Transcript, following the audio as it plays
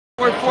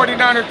the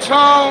 49er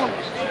Tone,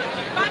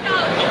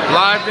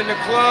 live in the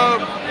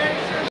club.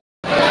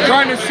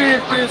 Trying to see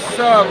if this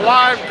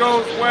live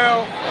goes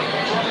well.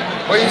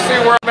 Well, you see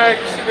where I'm at,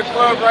 you see the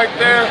club right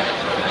there.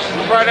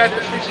 We're right at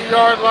the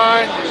 50-yard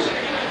line.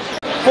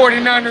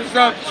 49ers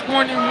up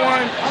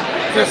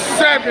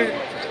 21-7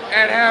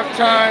 at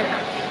halftime.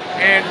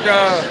 And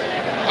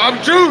I'm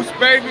juiced,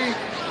 baby.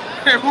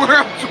 And we're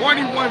up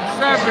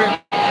 21-7.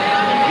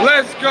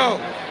 Let's go.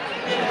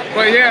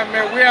 But yeah,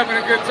 man, we're having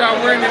a good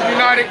time. We're in the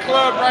United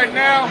Club right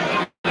now.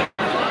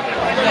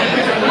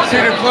 You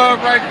see the club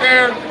right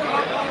there.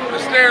 The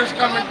stairs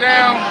coming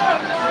down.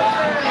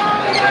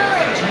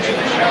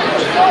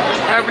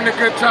 Having a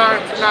good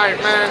time tonight,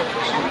 man.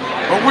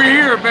 But we're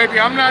here, baby.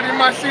 I'm not in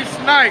my seats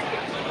tonight.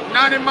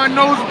 Not in my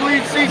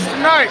nosebleed seats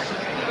tonight.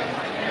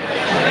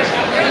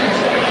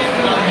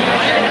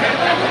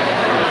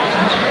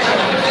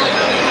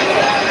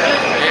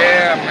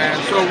 Yeah,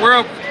 man. So we're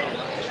up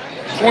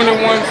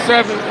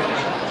 21-7.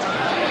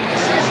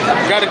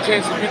 Got a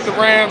chance to beat the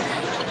Rams.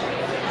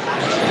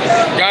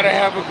 Got to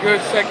have a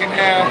good second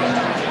half.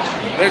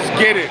 Let's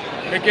get it.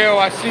 Miguel,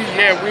 I see,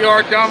 yeah, we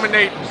are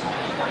dominating.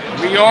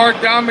 We are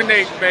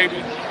dominating,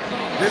 baby.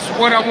 This is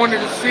what I wanted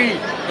to see.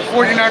 The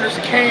 49ers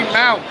came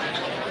out,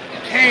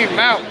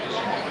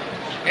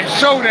 and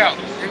showed out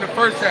in the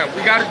first half.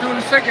 We got to do it in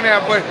the second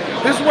half, but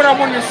this is what I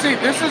wanted to see.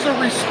 This is a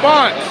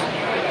response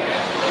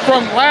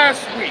from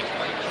last week.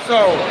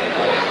 So,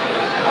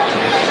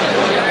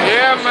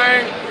 yeah,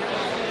 man.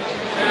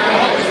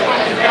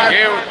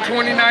 Yeah,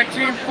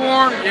 2019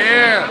 form,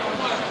 yeah.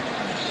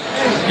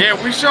 Yeah,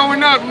 we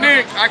showing up,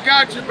 Nick. I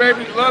got you,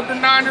 baby. Love the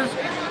Niners.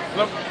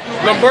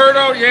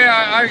 Lamberto, yeah,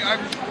 I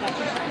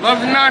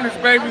love the Niners,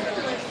 baby.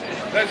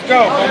 Let's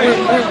go.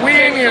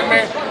 We in here,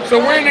 man. So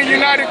we're in the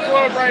United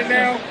Club right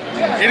now.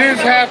 It is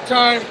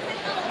halftime.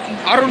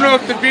 I don't know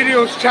if the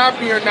video is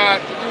choppy or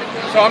not,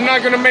 so I'm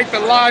not going to make the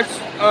live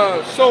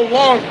so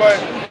long, but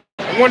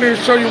I wanted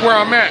to show you where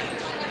I'm at.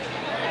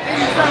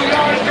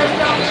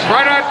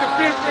 Right at the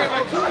 50.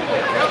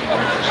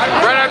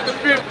 Right at the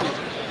 50.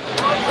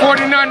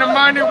 49er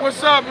minded,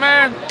 what's up,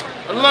 man?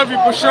 I love you,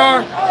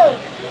 Bashar.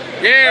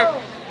 Yeah.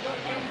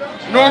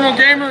 Normal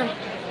gamer.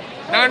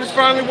 Niners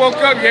finally woke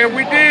up. Yeah,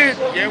 we did.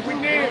 Yeah, we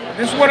did.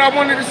 This is what I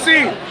wanted to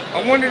see.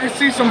 I wanted to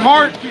see some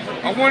heart.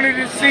 I wanted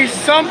to see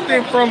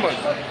something from us.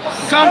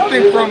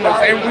 Something from us.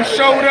 And we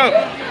showed up.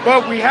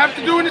 But we have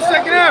to do it in the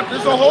second half.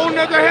 There's a whole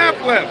nother half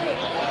left.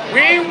 We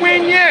ain't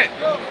win yet.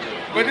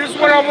 But this is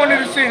what I wanted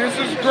to see. This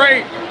is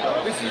great.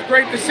 This is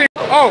great to see.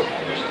 Oh.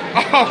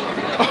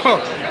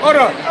 Hold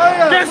up.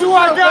 Guess who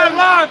I got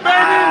live, baby?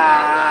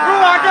 Who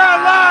I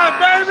got live,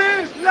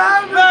 baby?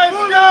 Let's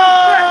go!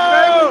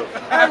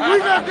 And we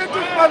gonna get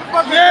this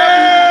motherfucker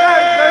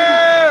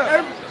yeah! tonight,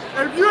 baby.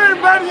 If you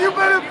ain't ready, you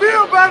better be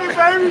about it,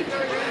 baby.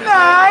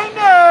 Niners!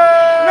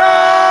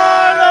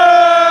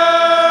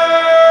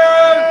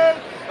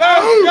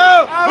 Let's go!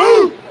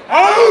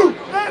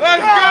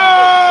 Let's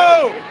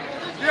go!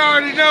 You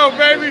already know,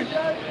 baby.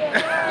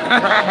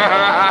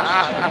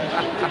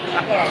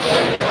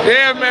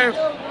 Yeah, man.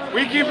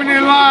 We keeping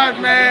it live,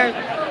 man.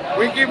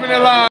 We keeping it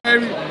live,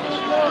 baby.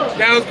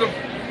 That was the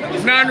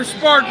Niners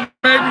Spartan,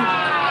 baby.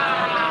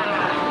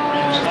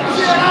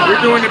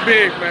 We're doing it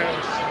big, man.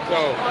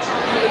 So,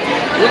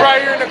 we're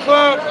right here in the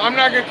club. I'm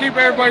not going to keep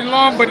everybody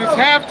long, but it's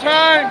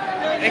halftime.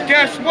 And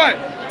guess what?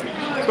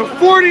 The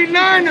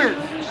 49ers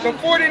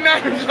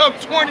up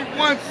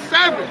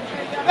 21-7.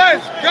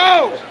 Let's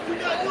go.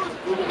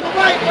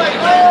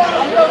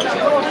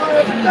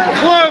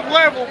 Club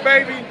level,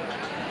 baby.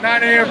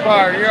 Not an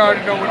Empire. You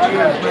already know what it is,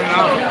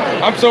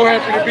 man. I'm so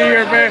happy to be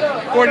here, man.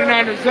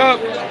 49ers up.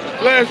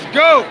 Let's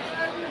go.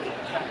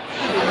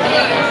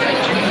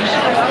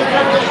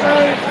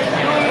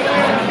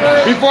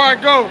 Before I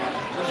go,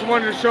 just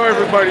wanted to show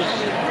everybody.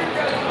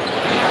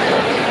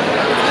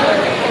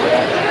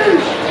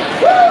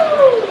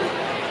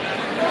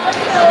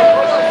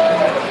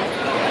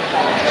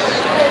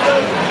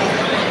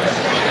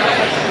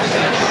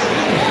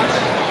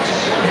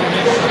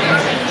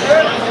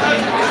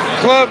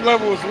 Club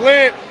level is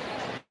lit.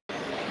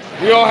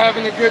 We all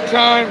having a good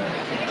time.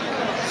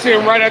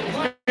 Sitting right at the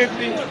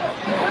 50.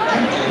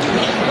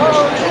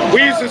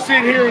 We used to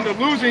sit here in the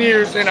losing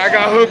years, and I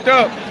got hooked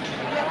up.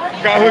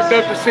 Got hooked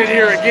up to sit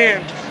here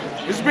again.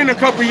 It's been a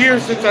couple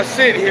years since I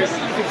sat here.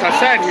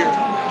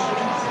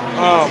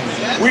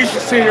 We used to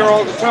sit here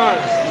all the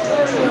time,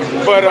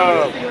 but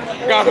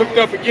got hooked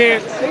up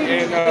again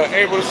and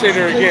able to sit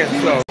here again.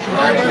 So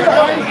I'm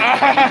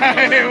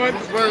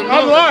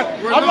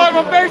live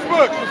on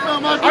Facebook.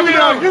 I mean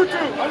on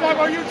YouTube. I'm live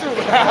on YouTube.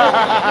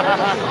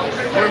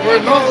 We're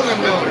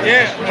Lonesome though.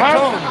 Yeah.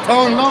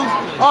 Tone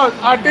Lonesome. Oh,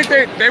 I think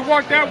they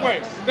walk that way.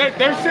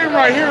 They're sitting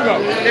right here though.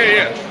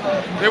 Yeah.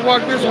 They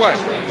walk this way.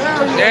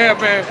 Yeah,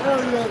 man.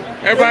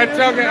 Everybody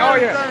talking. Oh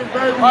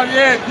yeah. Oh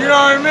yeah. You know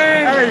what I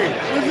mean? Hey,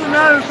 it's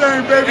another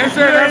thing, baby. That's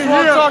what I'm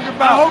talking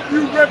about. I hope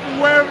you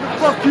repping wherever the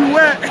fuck you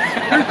at,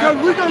 because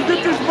we gonna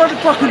get this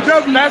motherfucking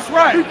W. That's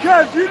right.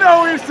 Because you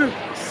know it's the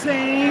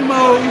same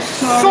old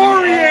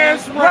sorry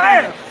ass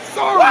rap.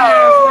 Sorry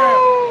ass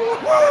rap.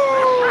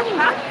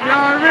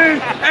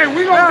 Hey,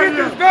 we gonna get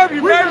this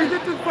W, We baby. gonna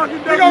get this fucking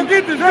W. We gonna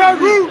get this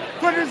Let's W. root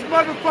for this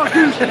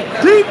motherfuckers.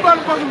 These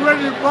motherfuckers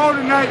ready to ball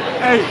tonight.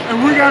 Hey, and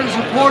we gotta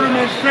support them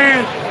as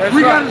fans.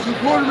 We right. gotta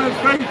support them as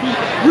faithful.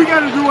 We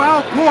gotta do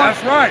our part.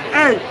 That's right.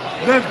 Hey,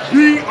 let's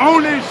be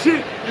on that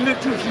shit and let's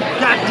just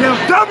goddamn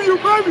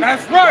W, baby.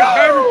 That's right,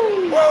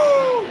 Woo!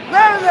 Woo!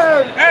 Let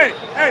it.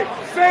 Hey,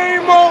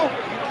 same old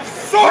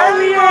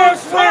sorry ass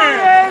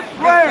friend.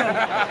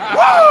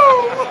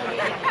 Woo!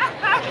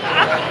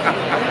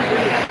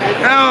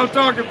 Now I'm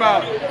talking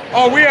about.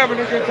 Oh, we having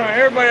a good time.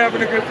 Everybody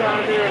having a good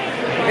time here.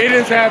 It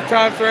is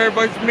halftime, so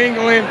everybody's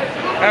mingling,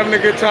 having a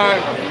good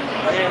time.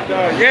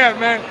 And yeah,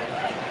 man.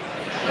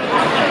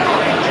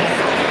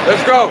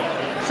 Let's go.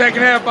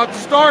 Second half about to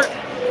start.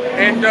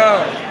 And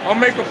I'll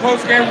make a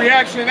post-game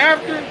reaction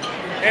after.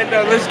 And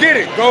let's get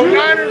it. Go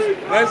Niners.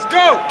 Let's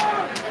go.